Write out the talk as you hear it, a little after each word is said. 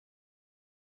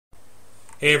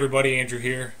Hey everybody, Andrew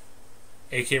here,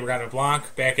 aka Regatta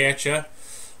Blanc, back at ya.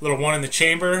 Little one in the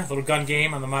chamber, little gun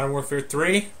game on the Modern Warfare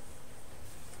 3.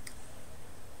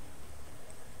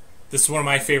 This is one of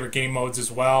my favorite game modes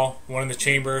as well. One in the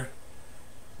chamber,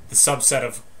 the subset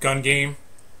of gun game.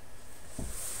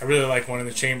 I really like one in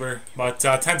the chamber, but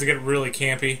tends to get really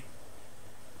campy.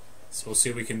 So we'll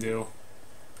see what we can do.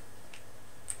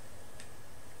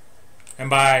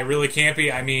 And by really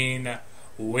campy, I mean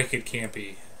wicked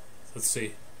campy. Let's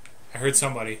see. I heard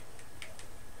somebody.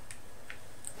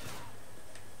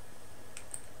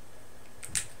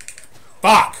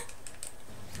 Fuck!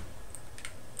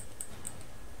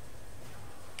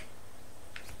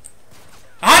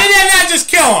 How did that not just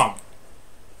kill him?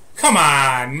 Come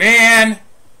on, man.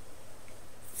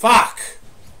 Fuck.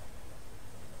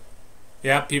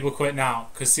 Yeah, people quit now.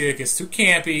 Because, see, it gets too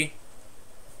campy.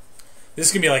 This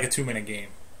is going to be like a 2-minute game.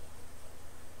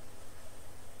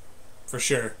 For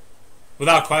sure.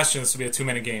 Without question, this will be a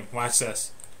 2-minute game. Watch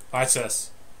this. Watch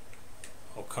this.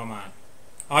 Oh, come on.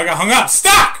 Oh, I got hung up.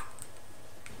 Stuck!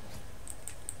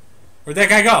 Where'd that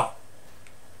guy go?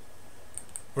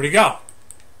 Where'd he go?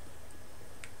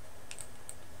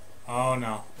 Oh,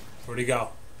 no. Where'd he go?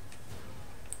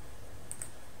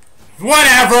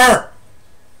 Whatever!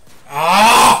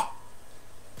 Ah!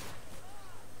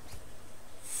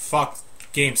 Fuck.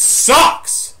 Game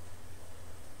sucks!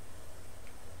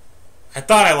 I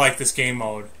thought I liked this game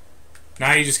mode.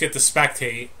 Now you just get to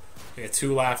spectate. We got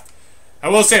 2 left. I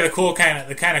will say the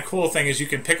kind of cool thing is you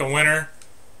can pick a winner.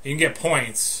 You can get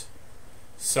points.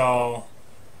 So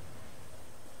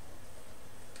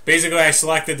basically, I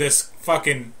selected this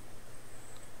fucking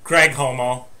Greg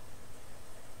homo.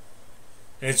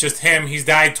 And it's just him. He's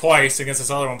died twice against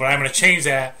this other one, but I'm going to change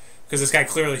that because this guy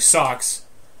clearly sucks.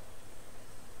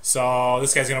 So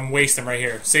this guy's going to waste him right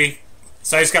here. See?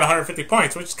 So I just got 150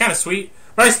 points, which is kind of sweet.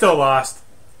 But I still lost.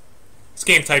 This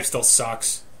game type still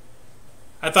sucks.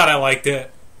 I thought I liked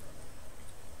it.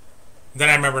 Then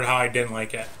I remembered how I didn't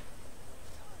like it.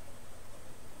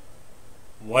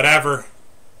 Whatever.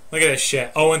 Look at this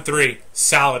shit. 0-3.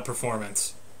 Solid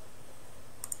performance.